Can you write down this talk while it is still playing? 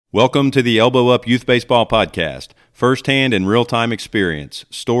Welcome to the Elbow Up Youth Baseball Podcast. First-hand and real-time experience,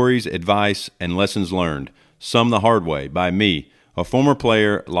 stories, advice, and lessons learned. Some the hard way by me, a former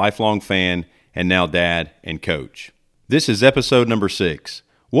player, lifelong fan, and now dad and coach. This is episode number 6.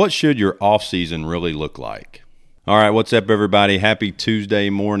 What should your off-season really look like? All right, what's up, everybody? Happy Tuesday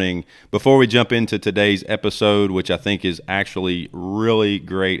morning. Before we jump into today's episode, which I think is actually really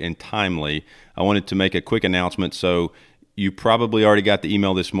great and timely, I wanted to make a quick announcement. So you probably already got the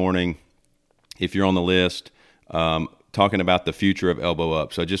email this morning, if you're on the list, talking about the future of Elbow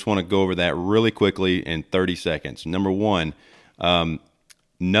Up. So I just want to go over that really quickly in 30 seconds. Number one,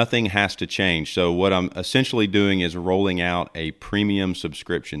 nothing has to change. So what I'm essentially doing is rolling out a premium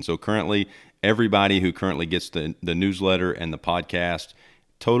subscription. So currently, everybody who currently gets the newsletter and the podcast,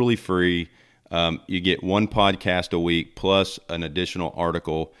 totally free. You get one podcast a week plus an additional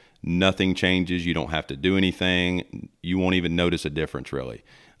article. Nothing changes. You don't have to do anything. You won't even notice a difference, really.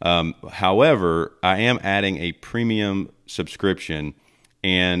 However, I am adding a premium subscription,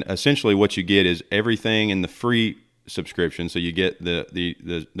 and essentially what you get is everything in the free subscription. So you get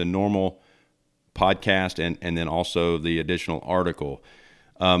the normal podcast and then also the additional article.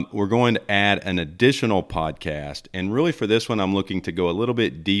 We're going to add an additional podcast, and really for this one, I'm looking to go a little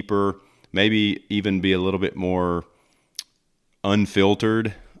bit deeper, maybe even be a little bit more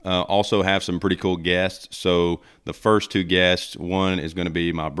unfiltered. Also have some pretty cool guests. So the first two guests, one is going to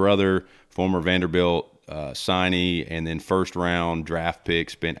be my brother, former Vanderbilt signee, and then first round draft pick,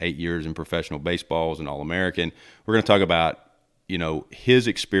 spent 8 years in professional baseball as an All-American. We're going to talk about, his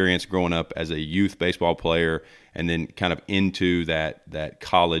experience growing up as a youth baseball player and then kind of into that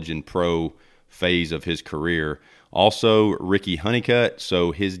college and pro phase of his career. Also, Ricky Honeycutt.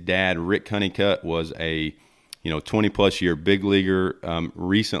 So his dad, Rick Honeycutt, was a 20-plus year big leaguer.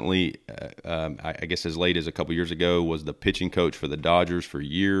 Recently, I guess as late as a couple years ago, was the pitching coach for the Dodgers for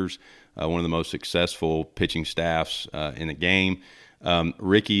years, one of the most successful pitching staffs in the game.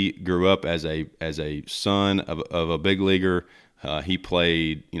 Ricky grew up as a son of a big leaguer. He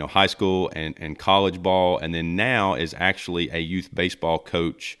played high school and college ball, and then now is actually a youth baseball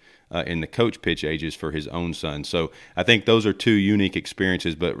coach in the coach pitch ages for his own son. So I think those are two unique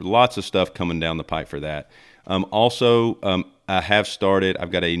experiences, but lots of stuff coming down the pipe for that. I've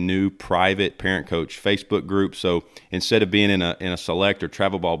got a new private parent coach Facebook group. So instead of being in a select or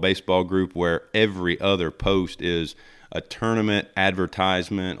travel ball baseball group where every other post is a tournament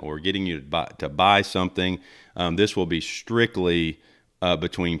advertisement or getting you to buy something, this will be strictly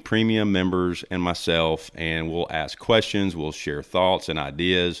between premium members and myself, and we'll ask questions, we'll share thoughts and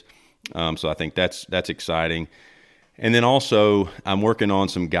ideas. So I think that's exciting. And then also, I'm working on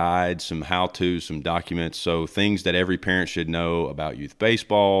some guides, some how-tos, some documents, so things that every parent should know about youth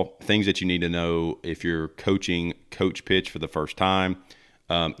baseball, things that you need to know if you're coaching coach pitch for the first time,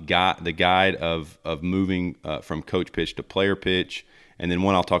 the guide of moving from coach pitch to player pitch, and then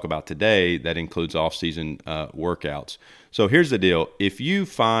one I'll talk about today that includes off-season workouts. So here's the deal. If you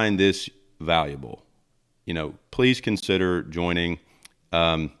find this valuable, please consider joining.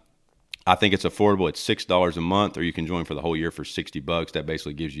 I think it's affordable. It's $6 a month, or you can join for the whole year for $60. That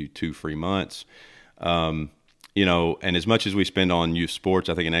basically gives you 2 free months. And as much as we spend on youth sports,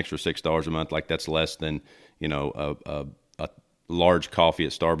 I think an extra $6 a month, like that's less than, a large coffee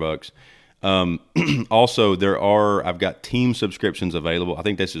at Starbucks. Also, I've got team subscriptions available. I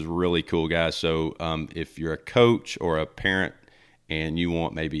think this is really cool, guys. So if you're a coach or a parent and you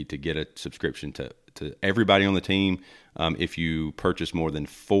want maybe to get a subscription to everybody on the team, if you purchase more than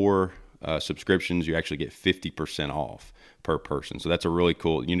 4 subscriptions, you actually get 50% off per person. So that's a really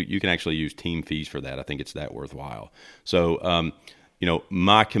cool, you can actually use team fees for that. I think it's that worthwhile. So,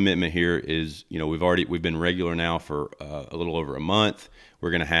 my commitment here is, we've been regular now for a little over a month. We're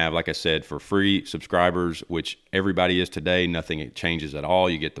going to have, like I said, for free subscribers, which everybody is today, nothing changes at all.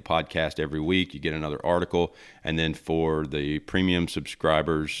 You get the podcast every week, you get another article. And then for the premium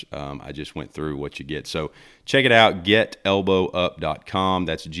subscribers, I just went through what you get. So check it out, getelbowup.com.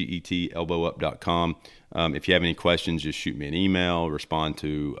 That's GET, elbowup.com. If you have any questions, just shoot me an email, respond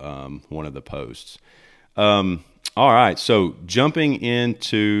to one of the posts. All right, so jumping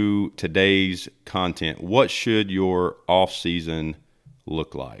into today's content, what should your off-season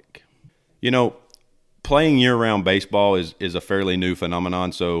look like? Playing year-round baseball is a fairly new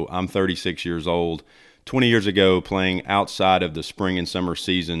phenomenon. So I'm 36 years old. 20 years ago, playing outside of the spring and summer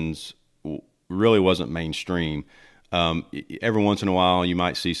seasons really wasn't mainstream. Every once in a while, you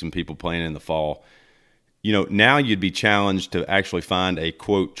might see some people playing in the fall. Now you'd be challenged to actually find a,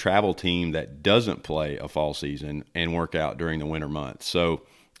 quote, travel team that doesn't play a fall season and work out during the winter months. So,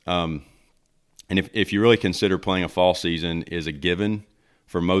 and if you really consider playing a fall season is a given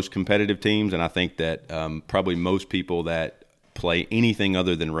for most competitive teams, and I think that probably most people that play anything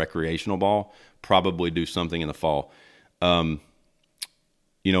other than recreational ball probably do something in the fall. What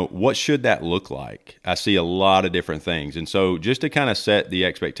should that look like? I see a lot of different things. And so just to kind of set the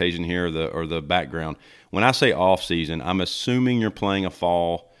expectation here or the background, when I say off season, I'm assuming you're playing a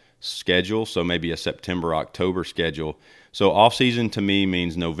fall schedule, so maybe a September, October schedule. So off season to me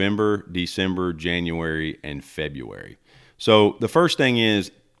means November, December, January, and February. So the first thing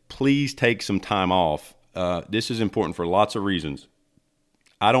is please take some time off. This is important for lots of reasons.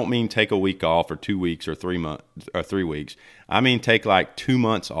 I don't mean take a week off or 2 weeks or 3 months or 3 weeks. I mean take like 2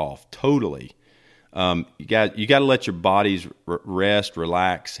 months off totally. You got to let your bodies rest,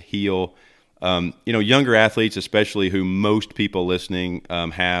 relax, heal. Younger athletes, especially who most people listening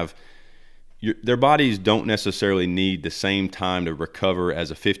have, their bodies don't necessarily need the same time to recover as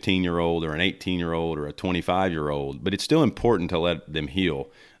a 15-year-old or an 18-year-old or a 25-year-old, but it's still important to let them heal.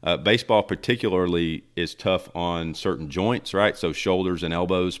 Baseball particularly is tough on certain joints, right? So shoulders and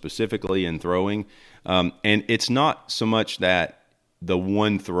elbows specifically in throwing. And it's not so much that the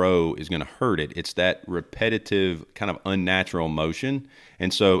one throw is going to hurt it. It's that repetitive kind of unnatural motion.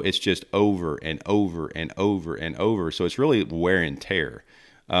 And so it's just over and over and over and over. So it's really wear and tear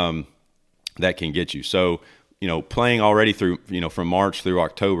that can get you. So playing already through, from March through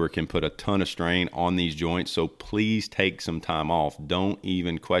October can put a ton of strain on these joints. So please take some time off. Don't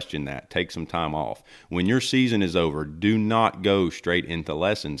even question that. Take some time off. When your season is over, do not go straight into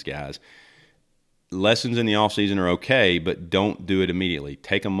lessons, guys. Lessons in the off season are okay, but don't do it immediately.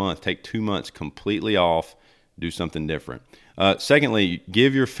 Take a month, take 2 months completely off, do something different. Secondly,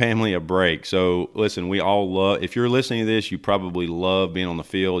 give your family a break. So listen, we all love, if you're listening to this, you probably love being on the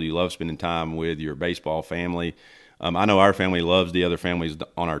field. You love spending time with your baseball family. I know our family loves the other families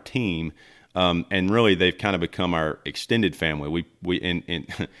on our team. And really they've kind of become our extended family. We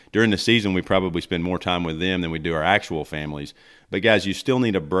during the season, we probably spend more time with them than we do our actual families. But guys, you still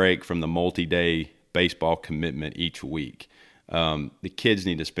need a break from the multi-day baseball commitment each week. The kids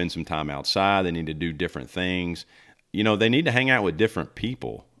need to spend some time outside. They need to do different things. They need to hang out with different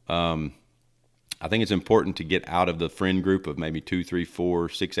people. I think it's important to get out of the friend group of maybe 2, 3, 4,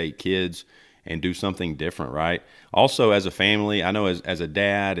 6, 8 kids and do something different, right? Also, as a family, I know as a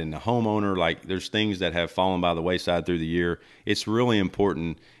dad and a homeowner, like there's things that have fallen by the wayside through the year. It's really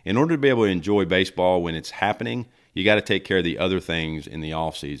important. In order to be able to enjoy baseball when it's happening, you got to take care of the other things in the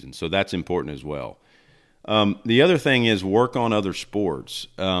off season. So that's important as well. The other thing is work on other sports.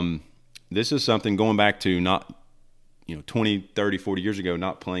 This is something going back to not 20, 30, 40 years ago,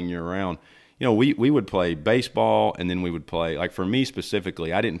 not playing year-round. We would play baseball, and then we would play, like for me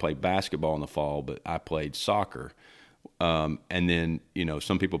specifically, I didn't play basketball in the fall, but I played soccer. And then,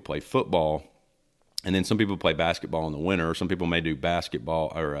 some people play football, and then some people play basketball in the winter. Some people may do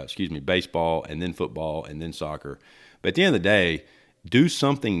baseball, and then football, and then soccer. But at the end of the day, do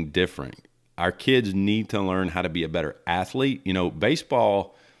something different. Our kids need to learn how to be a better athlete.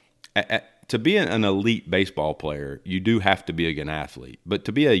 Baseball, to be an elite baseball player, you do have to be a good athlete. But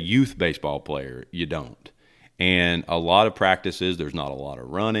to be a youth baseball player, you don't. And a lot of practices, there's not a lot of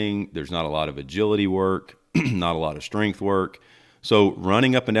running. There's not a lot of agility work, not a lot of strength work. So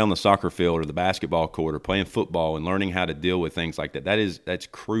running up and down the soccer field or the basketball court or playing football and learning how to deal with things like that, that's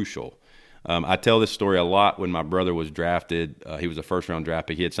crucial. I tell this story a lot. When my brother was drafted, he was a first-round draft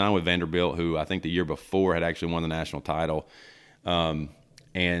pick. He had signed with Vanderbilt, who I think the year before had actually won the national title.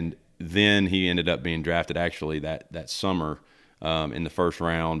 And then he ended up being drafted actually that summer in the first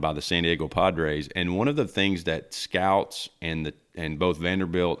round by the San Diego Padres. And one of the things that scouts and both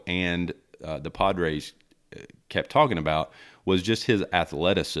Vanderbilt and the Padres kept talking about was just his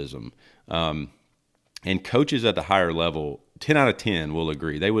athleticism. And coaches at the higher level, 10 out of 10 will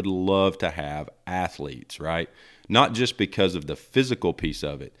agree. They would love to have athletes, right? Not just because of the physical piece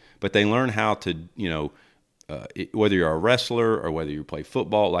of it, but they learn how to, whether you're a wrestler or whether you play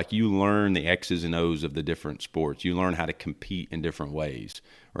football, like you learn the X's and O's of the different sports. You learn how to compete in different ways,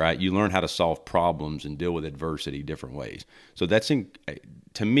 right? You learn how to solve problems and deal with adversity different ways. So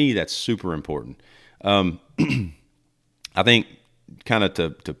to me, that's super important. I think kind of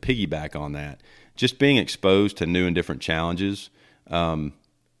to piggyback on that, just being exposed to new and different challenges,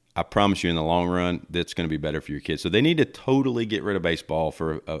 I promise you in the long run, that's going to be better for your kids. So they need to totally get rid of baseball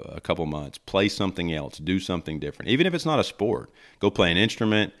for a couple months, play something else, do something different. Even if it's not a sport, go play an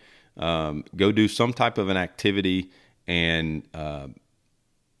instrument, go do some type of an activity, and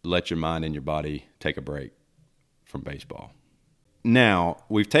let your mind and your body take a break from baseball. Now,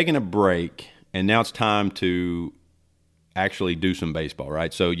 we've taken a break, and now it's time to actually do some baseball,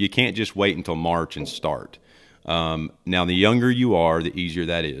 right? So you can't just wait until March and start. Now, the younger you are, the easier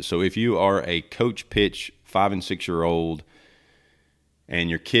that is. So if you are a coach pitch 5 and 6 year old, and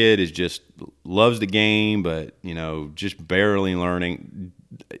your kid is just loves the game, but just barely learning,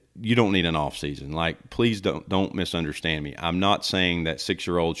 you don't need an off season. Like, please don't misunderstand me. I'm not saying that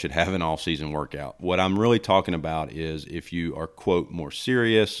 6-year-olds should have an off season workout. What I'm really talking about is if you are, quote, more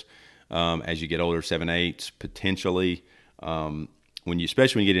serious as you get older, 7/8 potentially.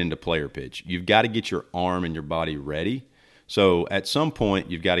 Especially when you get into player pitch, you've got to get your arm and your body ready. So at some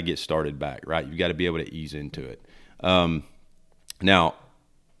point, you've got to get started back, right? You've got to be able to ease into it. Now,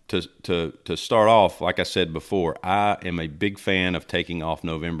 to start off, like I said before, I am a big fan of taking off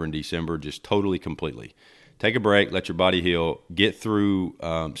November and December, just totally, completely. Take a break, let your body heal, get through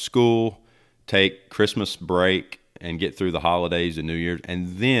school, take Christmas break, and get through the holidays and New Year's,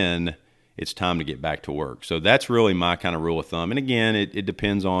 and then it's time to get back to work. So that's really my kind of rule of thumb. And again, it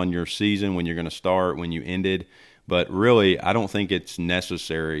depends on your season, when you're going to start, when you ended. But really, I don't think it's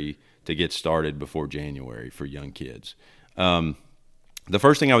necessary to get started before January for young kids. The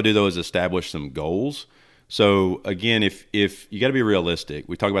first thing I would do, though, is establish some goals. So again, if you got to be realistic,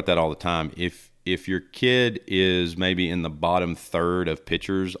 we talk about that all the time. If your kid is maybe in the bottom third of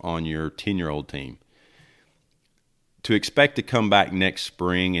pitchers on your 10-year-old team, to expect to come back next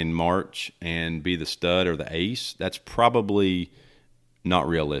spring in March and be the stud or the ace, that's probably not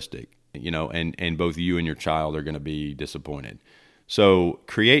realistic, and both you and your child are going to be disappointed. So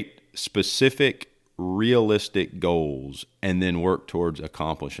create specific, realistic goals and then work towards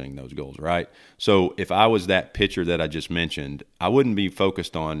accomplishing those goals, right? So if I was that pitcher that I just mentioned, I wouldn't be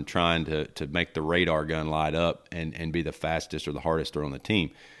focused on trying to make the radar gun light up and be the fastest or the hardest thrower on the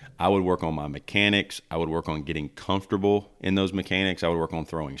team. I would work on my mechanics. I would work on getting comfortable in those mechanics. I would work on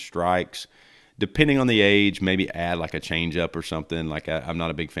throwing strikes. Depending on the age, maybe add like a changeup or something. Like I'm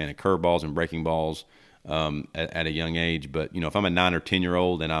not a big fan of curveballs and breaking balls at a young age. But, if I'm a 9 or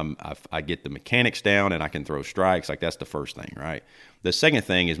 10-year-old and I get the mechanics down and I can throw strikes, like that's the first thing, right? The second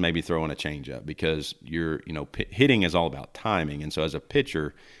thing is maybe throwing a changeup because hitting is all about timing. And so as a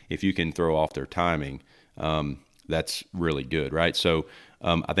pitcher, if you can throw off their timing, that's really good, right? So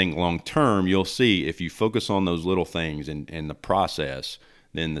I think long term, you'll see if you focus on those little things and the process,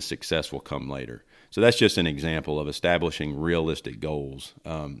 then the success will come later. So that's just an example of establishing realistic goals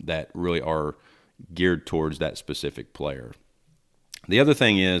that really are geared towards that specific player. The other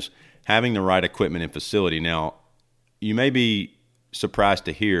thing is having the right equipment and facility. Now, you may be surprised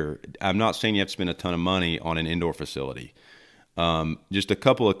to hear, I'm not saying you have to spend a ton of money on an indoor facility. Just a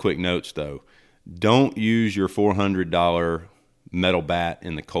couple of quick notes, though. Don't use your $400 metal bat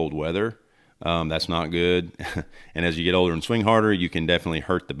in the cold weather. That's not good. And as you get older and swing harder, you can definitely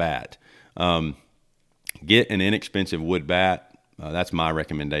hurt the bat. Get an inexpensive wood bat. That's my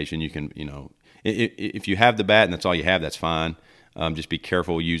recommendation. You can, if you have the bat and that's all you have, that's fine. Just be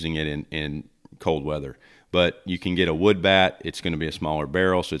careful using it in cold weather. But you can get a wood bat. It's going to be a smaller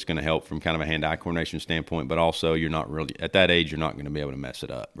barrel, so it's going to help from kind of a hand-eye coordination standpoint. But also, you're not really at that age. You're not going to be able to mess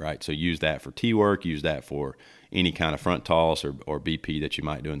it up, right? So use that for tee work. Use that for any kind of front toss or BP that you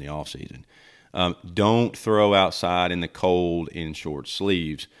might do in the off season. Don't throw outside in the cold in short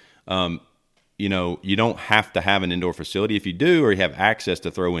sleeves. You don't have to have an indoor facility. If you do, or you have access to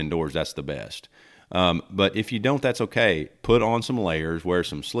throw indoors, that's the best. But if you don't, that's okay. Put on some layers, wear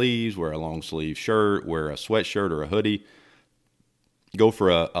some sleeves, wear a long sleeve shirt, wear a sweatshirt or a hoodie. Go for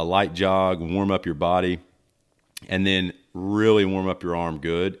a light jog, warm up your body, and then really warm up your arm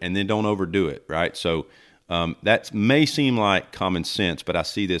good, and then don't overdo it, right? So that may seem like common sense, but I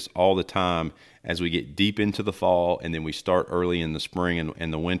see this all the time as we get deep into the fall, and then we start early in the spring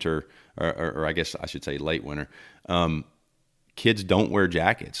and the winter, or I guess I should say late winter. Kids don't wear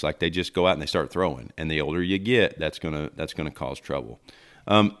jackets. Like, they just go out and they start throwing. And the older you get, that's gonna cause trouble.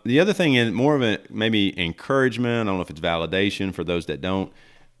 The other thing is more of a maybe encouragement. I don't know if it's validation for those that don't.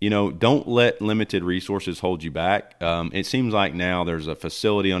 Don't let limited resources hold you back. It seems like now there's a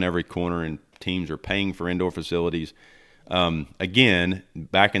facility on every corner and teams are paying for indoor facilities. Again,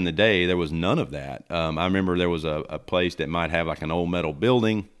 back in the day, there was none of that. I remember there was a place that might have like an old metal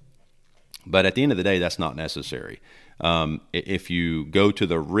building, but at the end of the day, that's not necessary. If you go to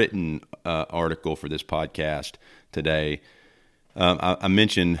the written article for this podcast today, I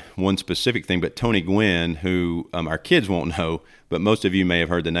mentioned one specific thing, but Tony Gwynn, who our kids won't know, but most of you may have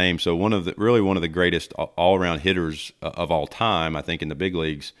heard the name. So one of the greatest all-around hitters of all time, I think, in the big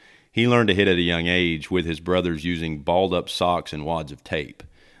leagues. He learned to hit at a young age with his brothers using balled-up socks and wads of tape.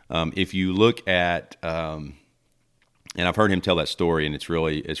 If you look at, and I've heard him tell that story, and it's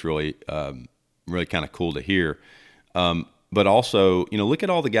really kind of cool to hear. But also, look at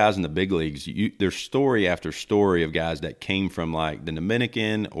all the guys in the big leagues. There's story after story of guys that came from like the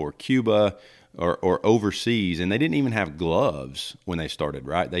Dominican or Cuba or overseas, and they didn't even have gloves when they started,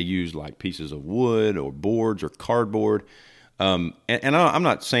 right? They used like pieces of wood or boards or cardboard. I'm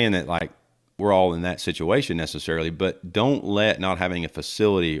not saying that like we're all in that situation necessarily, but don't let not having a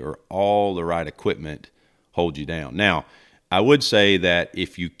facility or all the right equipment hold you down. Now, I would say that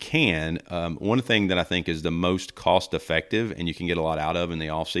if you can, one thing that I think is the most cost effective and you can get a lot out of in the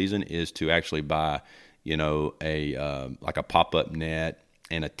off season is to actually buy, like a pop-up net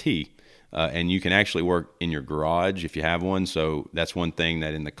and a tee. And you can actually work in your garage if you have one. So that's one thing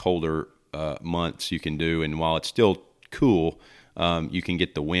that in the colder months you can do. And while it's still cool, you can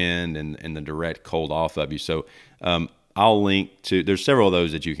get the wind and the direct cold off of you. So I'll link to. There's several of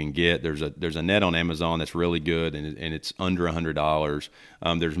those that you can get. There's a net on Amazon that's really good, and it's under $100.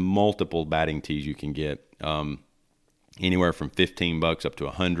 There's multiple batting tees you can get, anywhere from $15 up to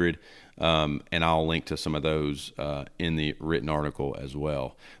 $100. And I'll link to some of those in the written article as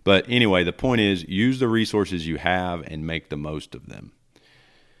well. But anyway, the point is use the resources you have and make the most of them.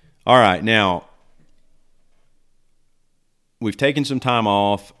 All right, now we've taken some time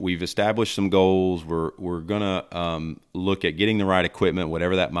off. We've established some goals. We're gonna look at getting the right equipment,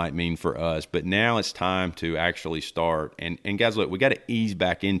 whatever that might mean for us. But now it's time to actually start. And guys, look, we got to ease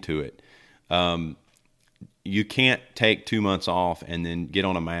back into it. You can't take 2 months off and then get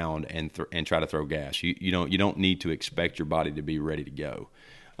on a mound and try to throw gas. You don't need to expect your body to be ready to go.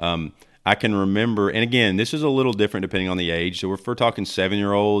 I can remember, and again, this is a little different depending on the age. So if we're talking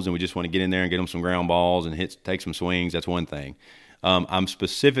 7-year-olds and we just want to get in there and get them some ground balls and take some swings, that's one thing. I'm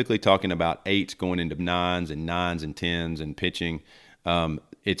specifically talking about 8s going into 9s and 9s and 10s and pitching.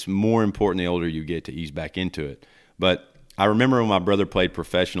 It's more important the older you get to ease back into it. But I remember when my brother played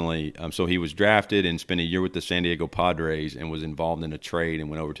professionally, so he was drafted and spent a year with the San Diego Padres and was involved in a trade and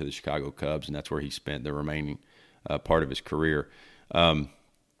went over to the Chicago Cubs, and that's where he spent the remaining part of his career.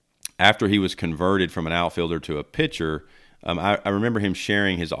 After he was converted from an outfielder to a pitcher, I remember him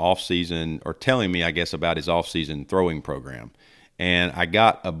sharing his offseason, or telling me, I guess, about his offseason throwing program. And I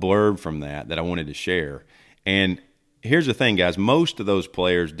got a blurb from that I wanted to share. And here's the thing, guys. Most of those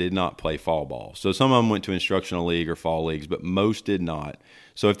players did not play fall ball. So some of them went to instructional league or fall leagues, but most did not.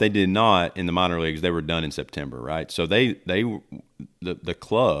 So if they did not in the minor leagues, they were done in September, right? So the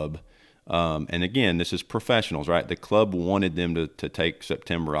club, and again, this is professionals, right? The club wanted them to take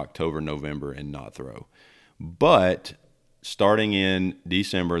September, October, November, and not throw. But starting in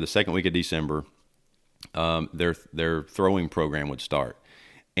December, the second week of December, their throwing program would start.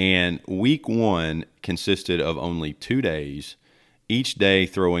 And week 1 consisted of only 2 days, each day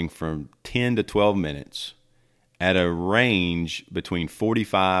throwing from 10 to 12 minutes at a range between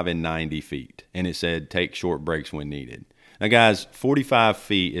 45 and 90 feet. And it said take short breaks when needed. Now, guys, 45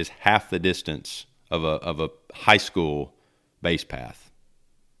 feet is half the distance of a high school base path.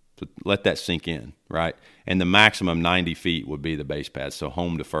 So let that sink in, right? And the maximum 90 feet would be the base path, so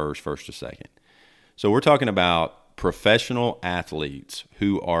home to first, first to second. So we're talking about professional athletes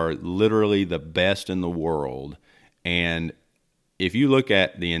who are literally the best in the world. And if you look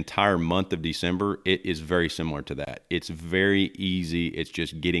at the entire month of December, it is very similar to that. It's very easy. It's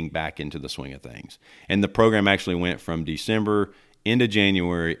just getting back into the swing of things. And the program actually went from December into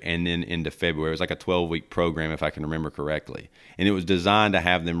January and then into February. It was like a 12-week program, if I can remember correctly. And it was designed to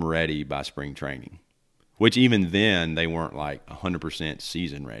have them ready by spring training, which even then they weren't like 100%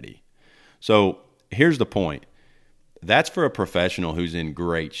 season ready. So here's the point. That's for a professional who's in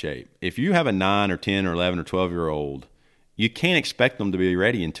great shape. If you have a 9 or 10 or 11 or 12-year-old, you can't expect them to be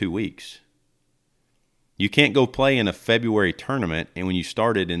ready in 2 weeks. You can't go play in a February tournament and when you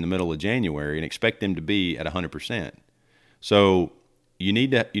started in the middle of January and expect them to be at 100%. So you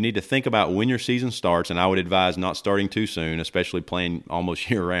need to think about when your season starts, and I would advise not starting too soon, especially playing almost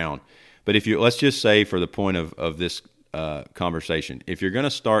year-round. But let's just say for the point of this conversation, if you're going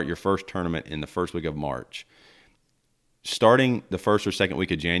to start your first tournament in the first week of March, starting the first or second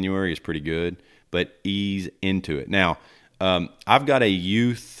week of January is pretty good, but ease into it. Now, I've got a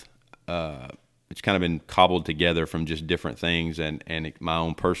youth, it's kind of been cobbled together from just different things and my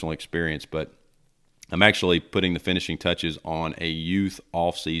own personal experience, but I'm actually putting the finishing touches on a youth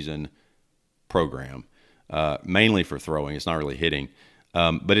off-season program, mainly for throwing. It's not really hitting,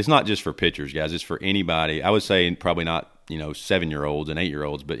 but it's not just for pitchers, guys. It's for anybody. I would say probably not 7-year-olds and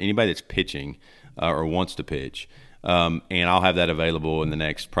 8-year-olds, but anybody that's pitching or wants to pitch. And I'll have that available in the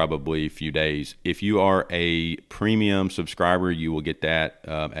next probably few days. If you are a premium subscriber, you will get that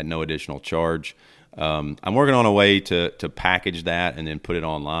at no additional charge. I'm working on a way to package that and then put it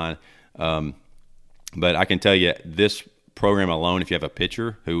online. But I can tell you this program alone, if you have a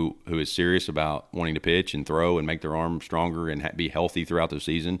pitcher who is serious about wanting to pitch and throw and make their arm stronger and be healthy throughout the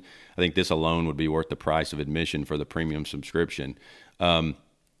season, I think this alone would be worth the price of admission for the premium subscription.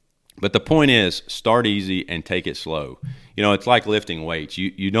 But the point is, start easy and take it slow. It's like lifting weights.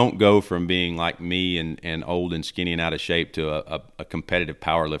 You don't go from being like me and old and skinny and out of shape to a competitive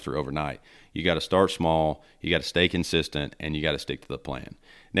power lifter overnight. You got to start small, you got to stay consistent, and you got to stick to the plan.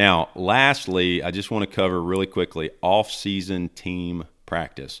 Now, lastly, I just want to cover really quickly off-season team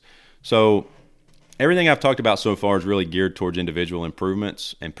practice. So everything I've talked about so far is really geared towards individual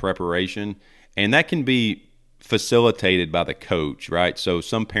improvements and preparation, and that can be facilitated by the coach, right? So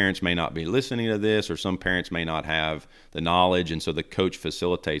some parents may not be listening to this, or some parents may not have the knowledge, and so the coach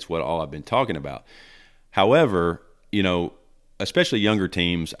facilitates what all I've been talking about. However, especially younger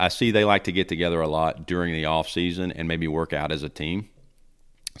teams, I see they like to get together a lot during the off season and maybe work out as a team.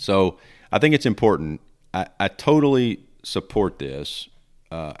 So I think it's important. I totally support this.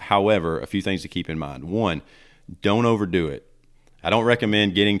 However, a few things to keep in mind. One, don't overdo it. I don't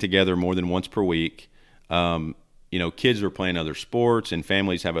recommend getting together more than once per week. Kids are playing other sports and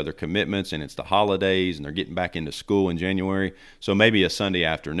families have other commitments, and it's the holidays and they're getting back into school in January. So maybe a Sunday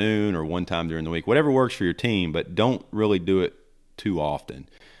afternoon or one time during the week, whatever works for your team, but don't really do it too often.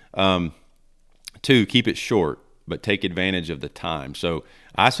 Two, keep it short, but take advantage of the time. So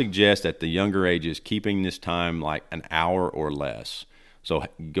I suggest at the younger ages, keeping this time like an hour or less. So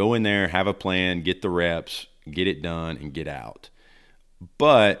go in there, have a plan, get the reps, get it done, and get out.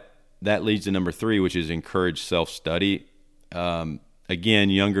 But that leads to number 3, which is encourage self-study. Again,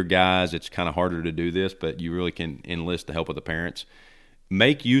 younger guys, it's kind of harder to do this, but you really can enlist the help of the parents.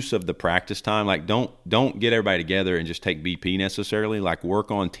 Make use of the practice time. Like don't get everybody together and just take BP necessarily. Like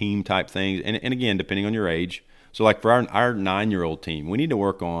work on team type things. And again, depending on your age. So like for our 9-year-old team, we need to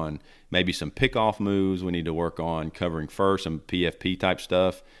work on maybe some pickoff moves. We need to work on covering first, some PFP type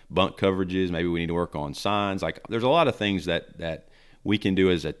stuff, bunt coverages. Maybe we need to work on signs. Like there's a lot of things that we can do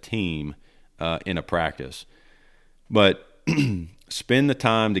as a team in a practice. But spend the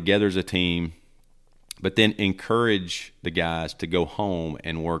time together as a team, but then encourage the guys to go home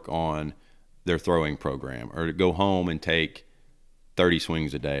and work on their throwing program, or to go home and take 30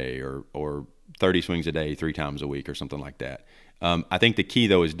 swings a day or 30 swings a day 3 times a week or something like that. I think the key,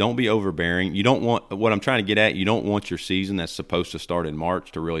 though, is don't be overbearing. You don't want – what I'm trying to get at, you don't want your season that's supposed to start in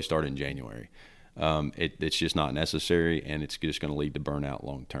March to really start in January. It's just not necessary, and it's just going to lead to burnout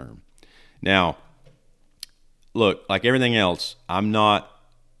long term. Now, look, like everything else, I'm not –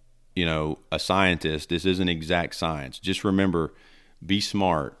 a scientist. This isn't exact science. Just remember, be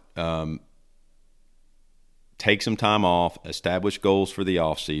smart. Take some time off, establish goals for the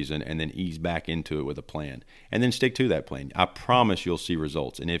off season, and then ease back into it with a plan, and then stick to that plan. I promise you'll see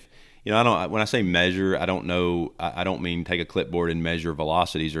results. And if when I say measure, I don't mean take a clipboard and measure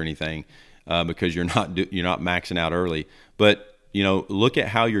velocities or anything, because you're not maxing out early. But look at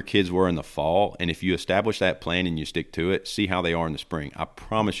how your kids were in the fall, and if you establish that plan and you stick to it, see how they are in the spring. I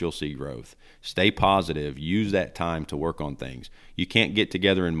promise you'll see growth. Stay positive. Use that time to work on things. You can't get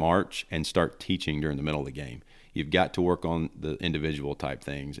together in March and start teaching during the middle of the game. You've got to work on the individual type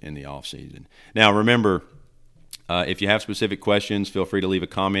things in the off season. Now, remember, if you have specific questions, feel free to leave a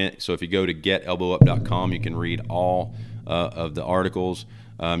comment. So if you go to getelbowup.com, you can read all of the articles.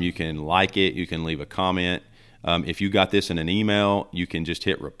 You can like it. You can leave a comment. If you got this in an email, you can just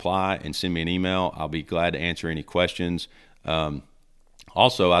hit reply and send me an email. I'll be glad to answer any questions.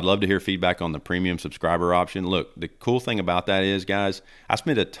 Also, I'd love to hear feedback on the premium subscriber option. Look, the cool thing about that is, guys, I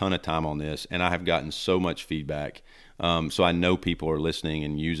spent a ton of time on this, and I have gotten so much feedback. So I know people are listening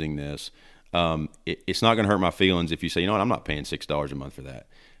and using this. It's not going to hurt my feelings if you say, I'm not paying $6 a month for that.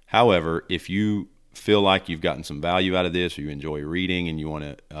 However, if you feel like you've gotten some value out of this, or you enjoy reading and you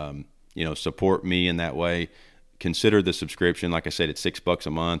want to support me in that way, consider the subscription. Like I said, it's $6 a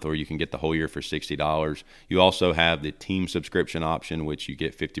month, or you can get the whole year for $60. You also have the team subscription option, which you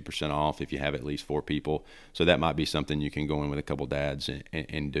get 50% off if you have at least 4 people. So that might be something you can go in with a couple dads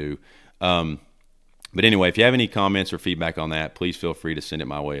and do. But anyway, if you have any comments or feedback on that, please feel free to send it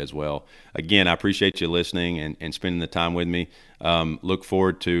my way as well. Again, I appreciate you listening and spending the time with me. Look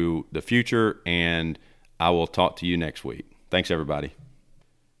forward to the future, and I will talk to you next week. Thanks, everybody.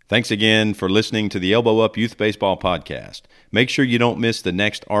 Thanks again for listening to the Elbow Up Youth Baseball Podcast. Make sure you don't miss the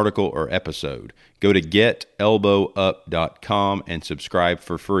next article or episode. Go to getelbowup.com and subscribe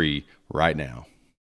for free right now.